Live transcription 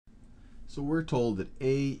So we're told that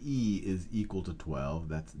AE is equal to 12,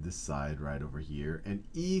 that's this side right over here, and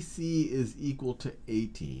EC is equal to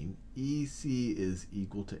 18. EC is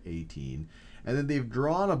equal to 18. And then they've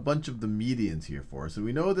drawn a bunch of the medians here for us. And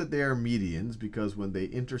we know that they are medians because when they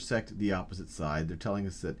intersect the opposite side, they're telling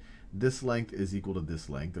us that this length is equal to this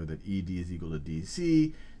length, or that ED is equal to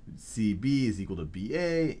DC, CB is equal to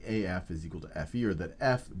BA, AF is equal to FE, or that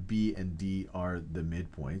F, B, and D are the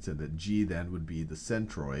midpoints, and that G then would be the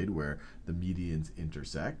centroid where the medians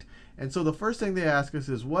intersect. And so the first thing they ask us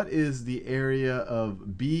is, what is the area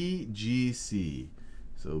of BGC?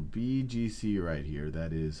 So BGC right here,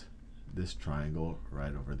 that is this triangle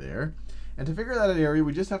right over there. And to figure out that area,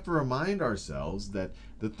 we just have to remind ourselves that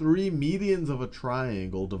the three medians of a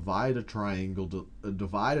triangle divide a triangle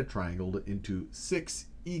into six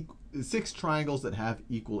triangles that have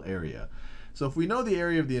equal area. So if we know the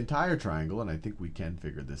area of the entire triangle, and I think we can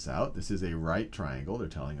figure this out, this is a right triangle, they're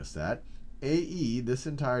telling us that. AE, this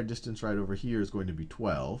entire distance right over here, is going to be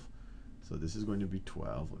 12. So this is going to be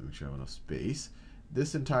 12. Let me make sure I have enough space.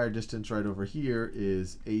 This entire distance right over here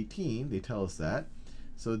is 18. They tell us that.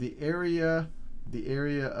 So the area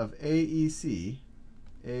of AEC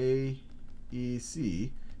is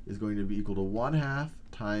going to be equal to 1/2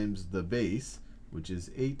 times the base, which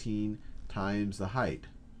is 18, times the height,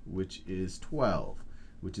 which is 12,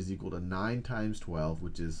 which is equal to 9 times 12,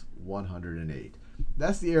 which is 108.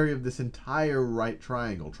 That's the area of this entire right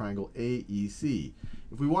triangle, triangle AEC.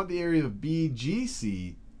 If we want the area of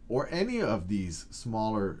BGC, or any of these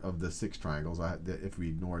smaller of the 6 triangles, if we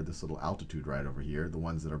ignore this little altitude right over here, the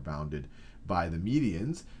ones that are bounded by the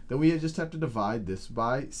medians, then we just have to divide this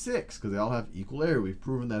by 6, because they all have equal area. We've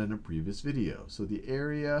proven that in a previous video. So the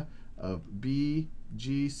area of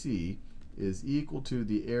BGC is equal to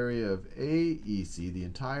the area of AEC, the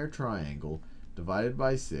entire triangle, divided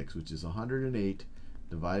by 6, which is 108,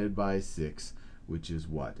 divided by 6, which is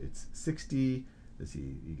what? It's 60. Let's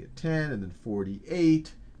see, you get 10, and then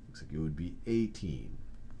 48. Looks like it would be 18.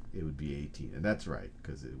 It would be 18, and that's right,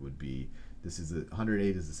 because it would be,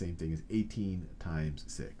 108 is the same thing as 18 times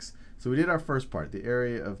 6. So we did our first part. The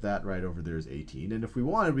area of that right over there is 18, and if we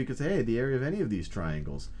wanted, we could say, hey, the area of any of these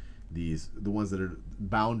triangles, the ones that are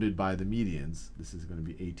bounded by the medians, this is going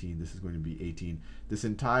to be 18, this is going to be 18. This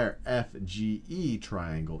entire FGE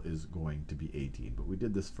triangle is going to be 18, but we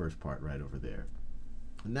did this first part right over there.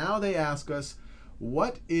 Now they ask us,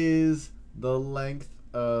 what is the length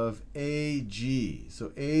of AG?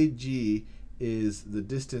 So AG is the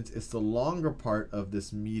distance, it's the longer part of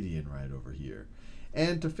this median right over here.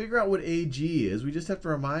 And to figure out what AG is, we just have to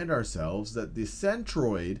remind ourselves that the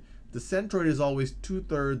centroid is always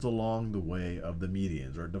 2/3 along the way of the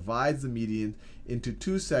medians, or it divides the median into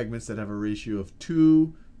 2 segments that have a ratio of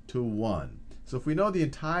 2 to 1. So if we know the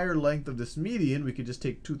entire length of this median, we could just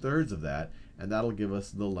take 2/3 of that, and that'll give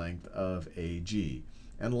us the length of AG.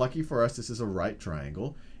 And lucky for us, this is a right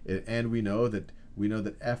triangle, and we know that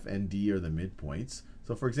F and D are the midpoints.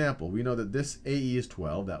 So for example, we know that this AE is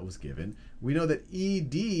 12, that was given. We know that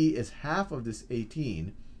ED is half of this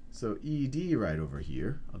 18, so ED right over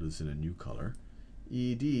here, I'll do this in a new color,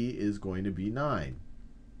 ED is going to be 9.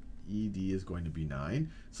 ED is going to be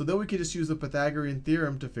 9. So then we could just use the Pythagorean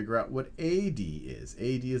theorem to figure out what AD is.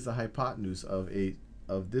 AD is the hypotenuse of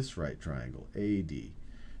this right triangle, AD.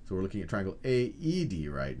 So we're looking at triangle AED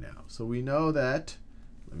right now. So we know that,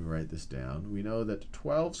 let me write this down, we know that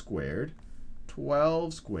 12 squared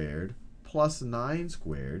plus 9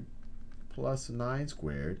 squared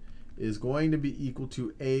is going to be equal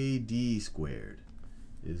to AD squared,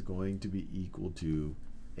 is going to be equal to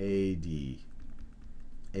AD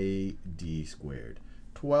squared.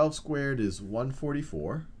 12 squared is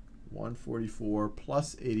 144, 144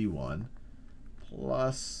 plus 81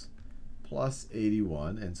 plus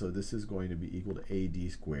 81, and so this is going to be equal to AD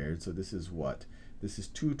squared. So this is what? This is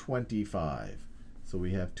 225. So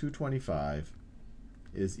we have 225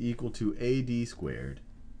 is equal to AD squared,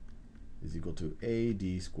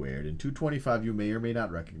 and 225, you may or may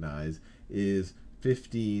not recognize, is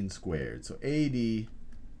 15 squared. So AD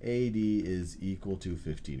is equal to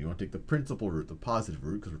 15. You want to take the principal root, the positive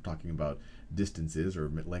root, because we're talking about distances or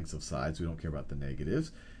lengths of sides. We don't care about the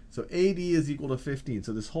negatives. So AD is equal to 15.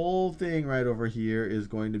 So this whole thing right over here is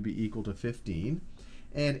going to be equal to 15.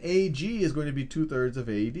 And AG is going to be 2/3 of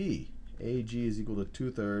AD. AG is equal to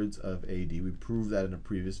 2/3 of AD. We proved that in a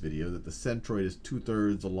previous video, that the centroid is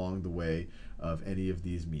 2/3 along the way of any of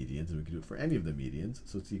these medians, and we can do it for any of the medians.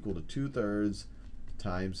 So it's equal to 2/3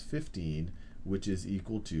 times 15, which is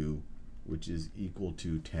equal to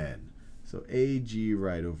 10. So AG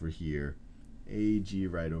right over here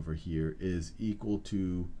is equal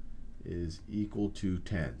to is equal to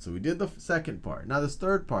 10. So we did the second part. Now this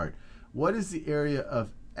third part, what is the area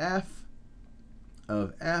of FGH?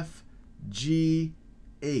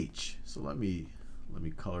 So let me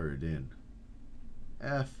color it in.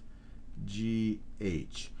 FGH.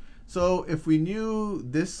 So if we knew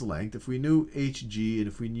this length, if we knew HG, and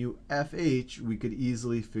if we knew FH, we could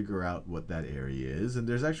easily figure out what that area is. And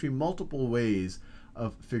there's actually multiple ways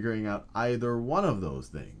of figuring out either one of those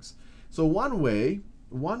things. So one way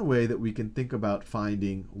that we can think about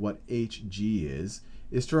finding what HG is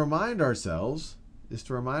to remind ourselves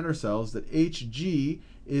that HG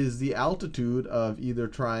is the altitude of either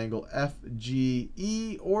triangle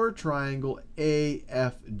FGE or triangle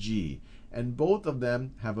AFG. And both of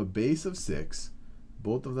them have a base of 6.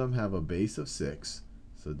 Both of them have a base of 6.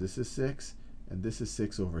 So this is 6 and this is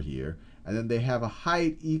 6 over here. And then they have a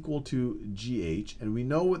height equal to GH, and we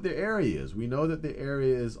know what their area is. We know that the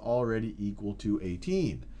area is already equal to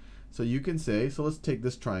 18. So you can say, so let's take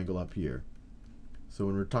this triangle up here. So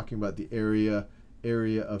when we're talking about the area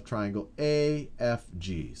of triangle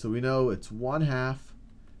AFG. So we know it's 1/2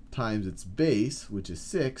 times its base, which is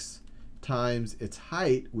 6, times its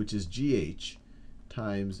height, which is GH,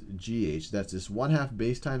 times GH. That's this 1/2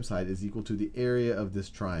 base times height is equal to the area of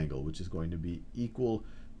this triangle, which is going to be equal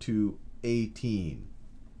to 18.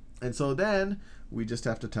 And so then we just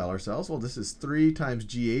have to tell ourselves, well, this is 3 times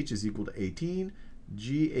GH is equal to 18.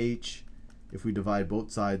 GH, if we divide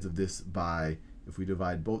both sides of this by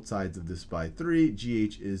 3,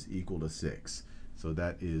 GH is equal to 6. So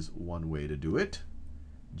that is one way to do it.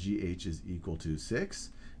 GH is equal to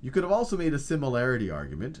 6. You could have also made a similarity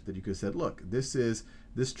argument that you could have said, look, this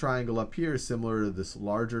triangle up here is similar to this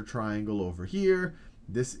larger triangle over here.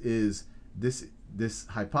 This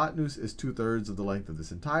hypotenuse is 2/3 of the length of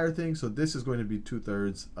this entire thing, so this is going to be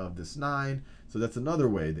 2/3 of this 9. So that's another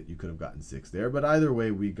way that you could have gotten 6 there, but either way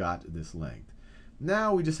we got this length.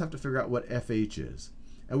 Now we just have to figure out what FH is.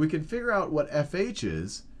 And we can figure out what FH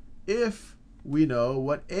is if we know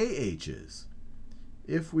what AH is.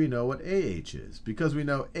 If we know what AH is. Because we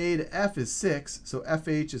know A to F is 6, so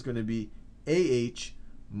FH is going to be AH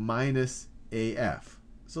minus AF.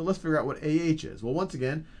 So let's figure out what AH is. Well, once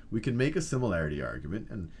again, we can make a similarity argument,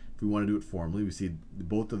 and if we want to do it formally, we see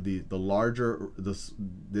both of this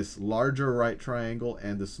larger right triangle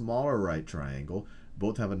and the smaller right triangle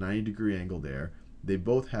both have a 90-degree angle there. They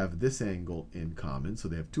both have this angle in common, so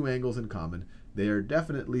they have 2 angles in common. They are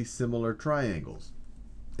definitely similar triangles.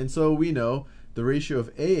 And so we know the ratio of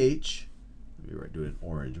AH, let me do it in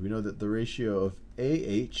orange. We know that the ratio of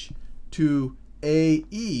AH to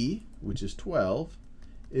AE, which is 12,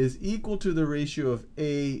 is equal to the ratio of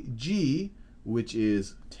AG, which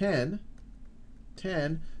is 10,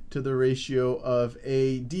 to the ratio of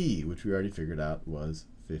AD, which we already figured out was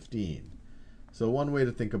 15. So one way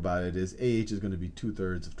to think about it is AH is going to be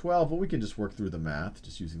 2/3 of 12, but we can just work through the math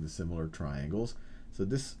just using the similar triangles. So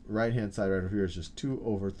this right-hand side right over here is just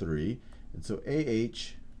 2/3. And so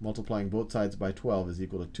AH, multiplying both sides by 12, is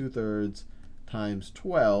equal to 2/3 times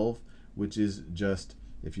 12, which is just,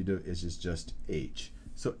 if you do it, it's just H.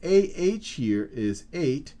 So AH here is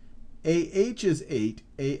 8, AH is 8,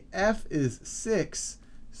 AF is 6,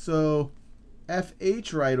 so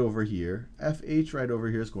FH right over here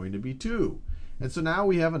is going to be 2. And so now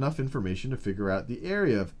we have enough information to figure out the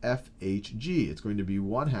area of FHG. It's going to be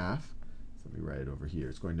 1/2, so let me write it over here.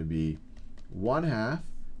 It's going to be 1/2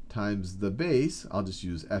 times the base. I'll just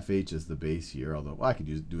use FH as the base here, although I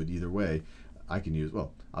could do it either way. I'll just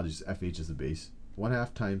use FH as the base.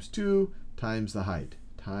 1/2 times 2 times the height,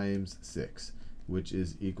 times 6, which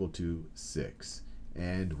is equal to 6.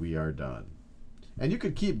 And we are done. And you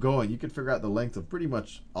could keep going. You could figure out the length of pretty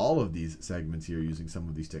much all of these segments here using some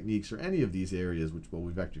of these techniques, or any of these areas, which, well,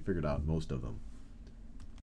 we've actually figured out most of them.